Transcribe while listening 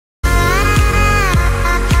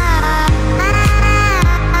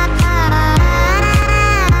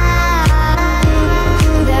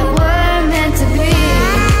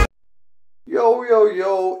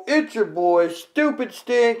it's your boy, Stupid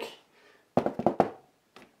Stick.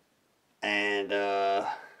 And,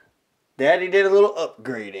 Daddy did a little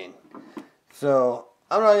upgrading. So,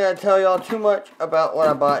 I'm not going to tell y'all too much about what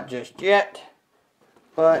I bought just yet.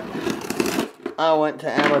 But, I went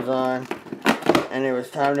to Amazon, and it was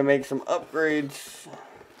time to make some upgrades.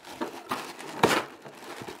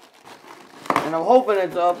 And I'm hoping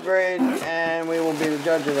it's an upgrade, and we will be the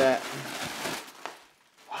judge of that.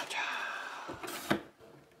 Watch out.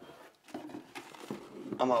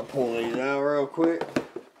 I'm going to pull these out real quick.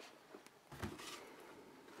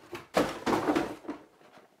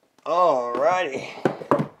 Alrighty.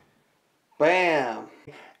 Bam.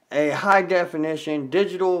 A high definition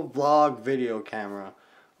digital vlog video camera.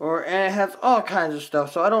 And it has all kinds of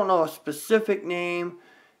stuff, so I don't know a specific name.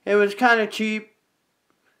 It was kind of cheap.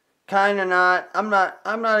 Kind of not. I'm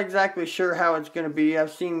not exactly sure how it's going to be.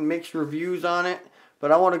 I've seen mixed reviews on it,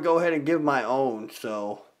 but I want to go ahead and give my own.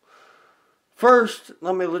 So, first,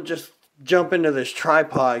 let me just jump into this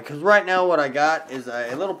tripod, because right now what I got is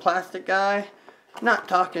a little plastic guy. Not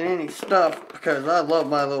talking any stuff, because I love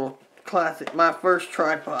my little classic, my first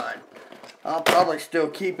tripod. I'll probably still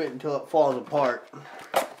keep it until it falls apart.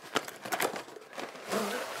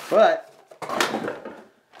 But,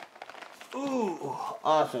 ooh,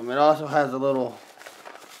 awesome. It also has a little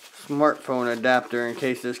smartphone adapter in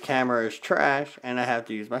case this camera is trash and I have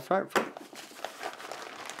to use my smartphone,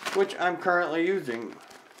 which I'm currently using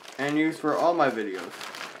and use for all my videos.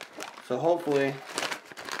 So hopefully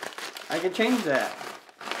I can change that.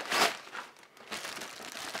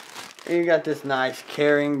 And you got this nice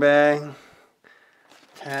carrying bag.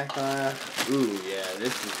 Tack on. Ooh, yeah,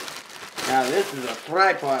 this is a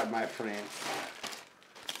tripod, my friends.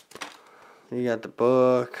 You got the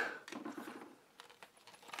book.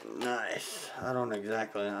 Nice. I don't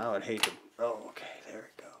exactly, I would hate to, oh, okay, there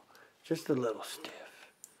we go. Just a little stiff.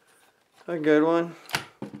 A good one.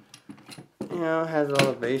 You know, has all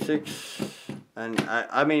the basics. And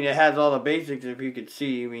I mean, it has all the basics if you could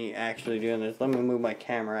see me actually doing this. Let me move my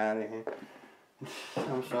camera out of here.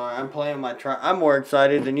 I'm sorry, I'm playing my I'm more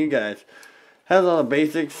excited than you guys. Has all the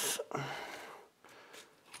basics.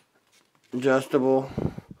 Adjustable.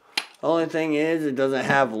 Only thing is, it doesn't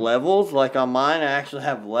have levels. Like on mine, I actually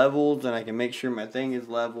have levels, and I can make sure my thing is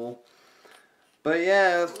level. But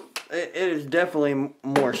yeah, it is definitely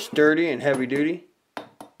more sturdy and heavy duty.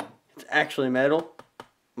 It's actually metal.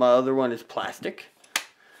 My other one is plastic.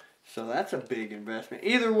 So that's a big investment.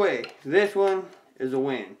 Either way, this one is a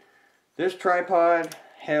win. This tripod,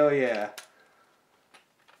 hell yeah.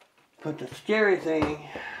 But the scary thing,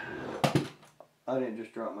 I didn't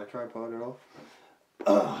just drop my tripod at all.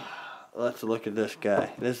 Let's look at this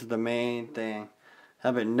guy. This is the main thing.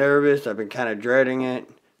 I've been nervous. I've been kind of dreading it.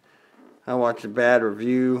 I watched a bad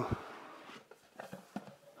review.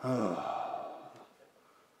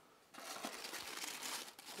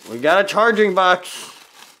 We got a charging box.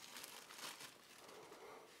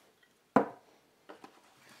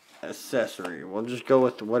 Accessory. We'll just go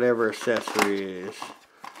with whatever accessory is.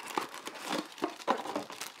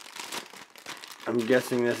 I'm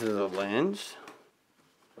guessing this is a lens.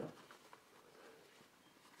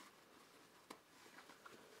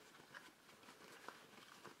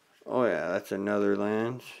 Oh yeah, that's another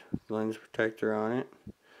lens. Lens protector on it.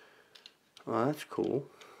 Oh, that's cool.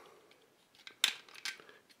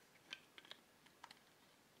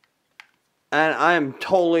 And I am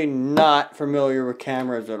totally not familiar with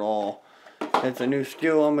cameras at all. It's a new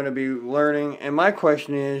skill I'm going to be learning. And my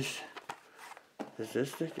question is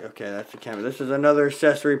this the, okay, that's the camera. This is another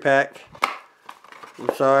accessory pack.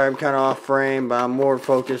 I'm sorry, I'm kind of off frame, but I'm more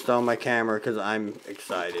focused on my camera because I'm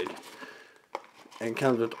excited. And it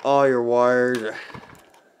comes with all your wires.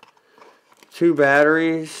 2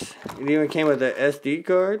 batteries. It even came with an SD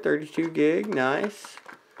card, 32 gig, nice.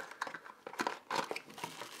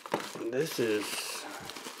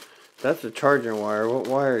 That's a charging wire. What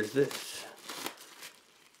wire is this?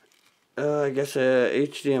 I guess a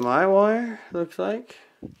HDMI wire, looks like.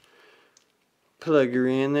 Plug her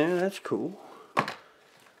in there, that's cool.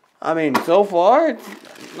 I mean, so far, it's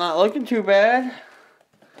not looking too bad.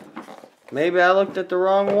 Maybe I looked at the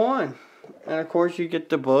wrong one. And of course, you get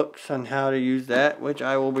the books on how to use that, which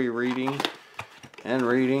I will be reading and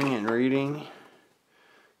reading and reading.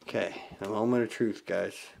 Okay, the moment of truth,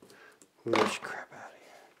 guys. Move this crap out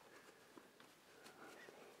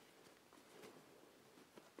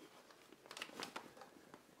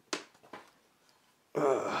of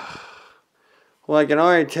here. Well, I can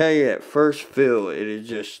already tell you at first feel, it is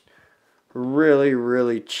just really,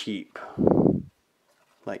 really cheap.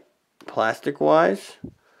 Like, plastic-wise.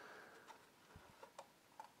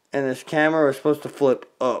 And this camera was supposed to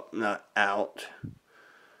flip up, not out.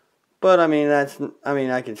 But I mean,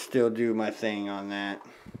 I can still do my thing on that.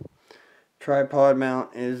 Tripod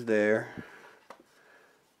mount is there.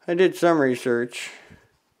 I did some research.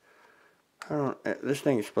 This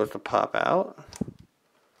thing is supposed to pop out.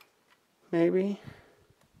 Maybe.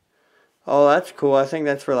 Oh, that's cool. I think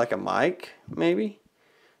that's for like a mic, maybe.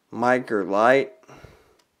 Mic or light.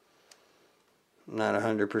 Not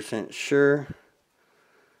 100% sure.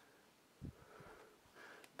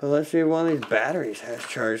 But let's see if one of these batteries has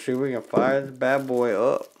charge. See if we can fire this bad boy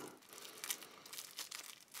up.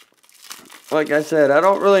 Like I said, I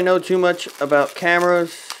don't really know too much about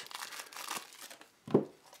cameras.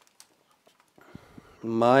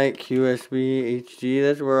 Mic, USB, HD.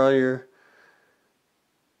 That's where all your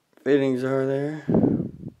fittings are there.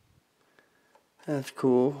 That's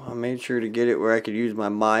cool. I made sure to get it where I could use my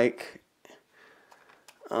mic.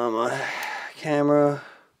 My camera.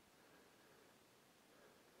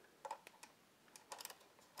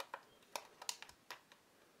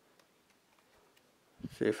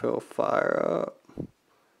 See if it'll fire up.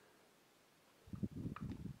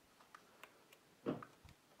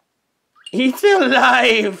 He's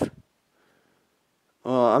alive!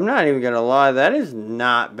 Well, I'm not even gonna lie, that is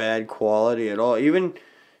not bad quality at all. Even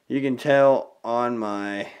you can tell on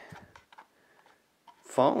my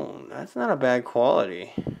phone, that's not a bad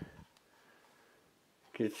quality. You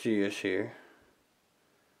can see us here.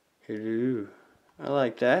 Hello. I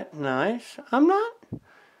like that. Nice. I'm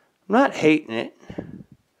not hating it.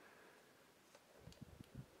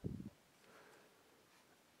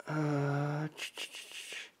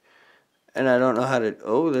 And I don't know how to...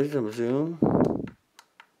 Oh, there's some zoom.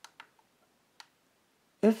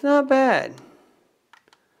 It's not bad.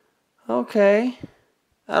 Okay.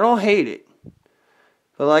 I don't hate it.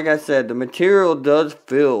 But like I said, the material does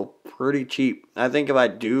feel pretty cheap. I think if I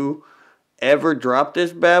do ever drop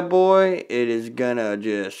this bad boy, it is gonna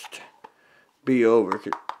just be over.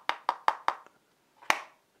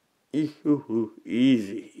 Easy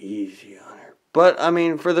on her. But, I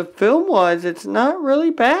mean, for the film-wise, it's not really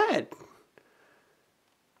bad.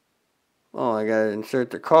 Oh, I gotta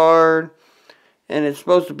insert the card. And it's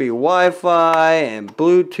supposed to be Wi-Fi and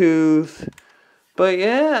Bluetooth. But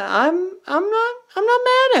yeah, I'm not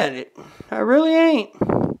mad at it. I really ain't.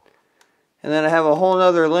 And then I have a whole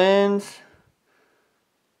nother lens.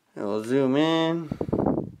 And we'll zoom in.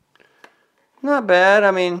 Not bad.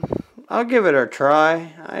 I mean, I'll give it a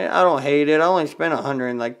try. I don't hate it. I only spent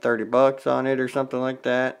 $130 on it or something like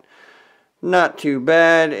that. Not too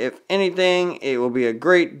bad. If anything, it will be a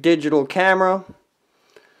great digital camera.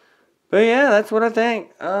 But yeah, that's what I think.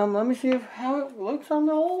 Let me see how it looks on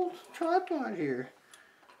the old tripod here.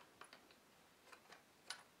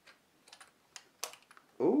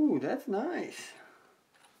 Ooh, that's nice.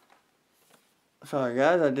 Sorry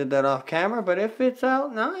guys, I did that off camera, but it fits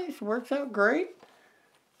out nice. Works out great.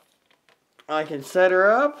 I can set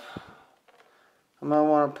her up. I might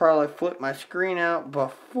want to probably flip my screen out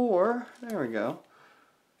before. There we go.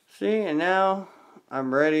 See, and now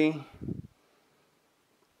I'm ready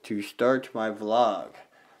to start my vlog.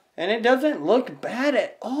 And it doesn't look bad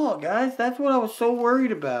at all, guys. That's what I was so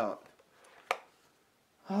worried about.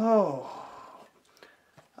 Oh.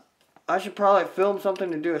 I should probably film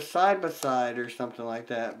something to do a side-by-side or something like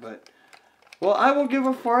that. But, well, I will give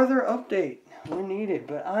a farther update when needed.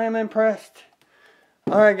 But I am impressed.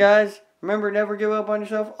 Alright, guys. Remember, never give up on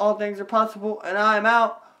yourself. All things are possible. And I am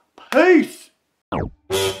out. Peace!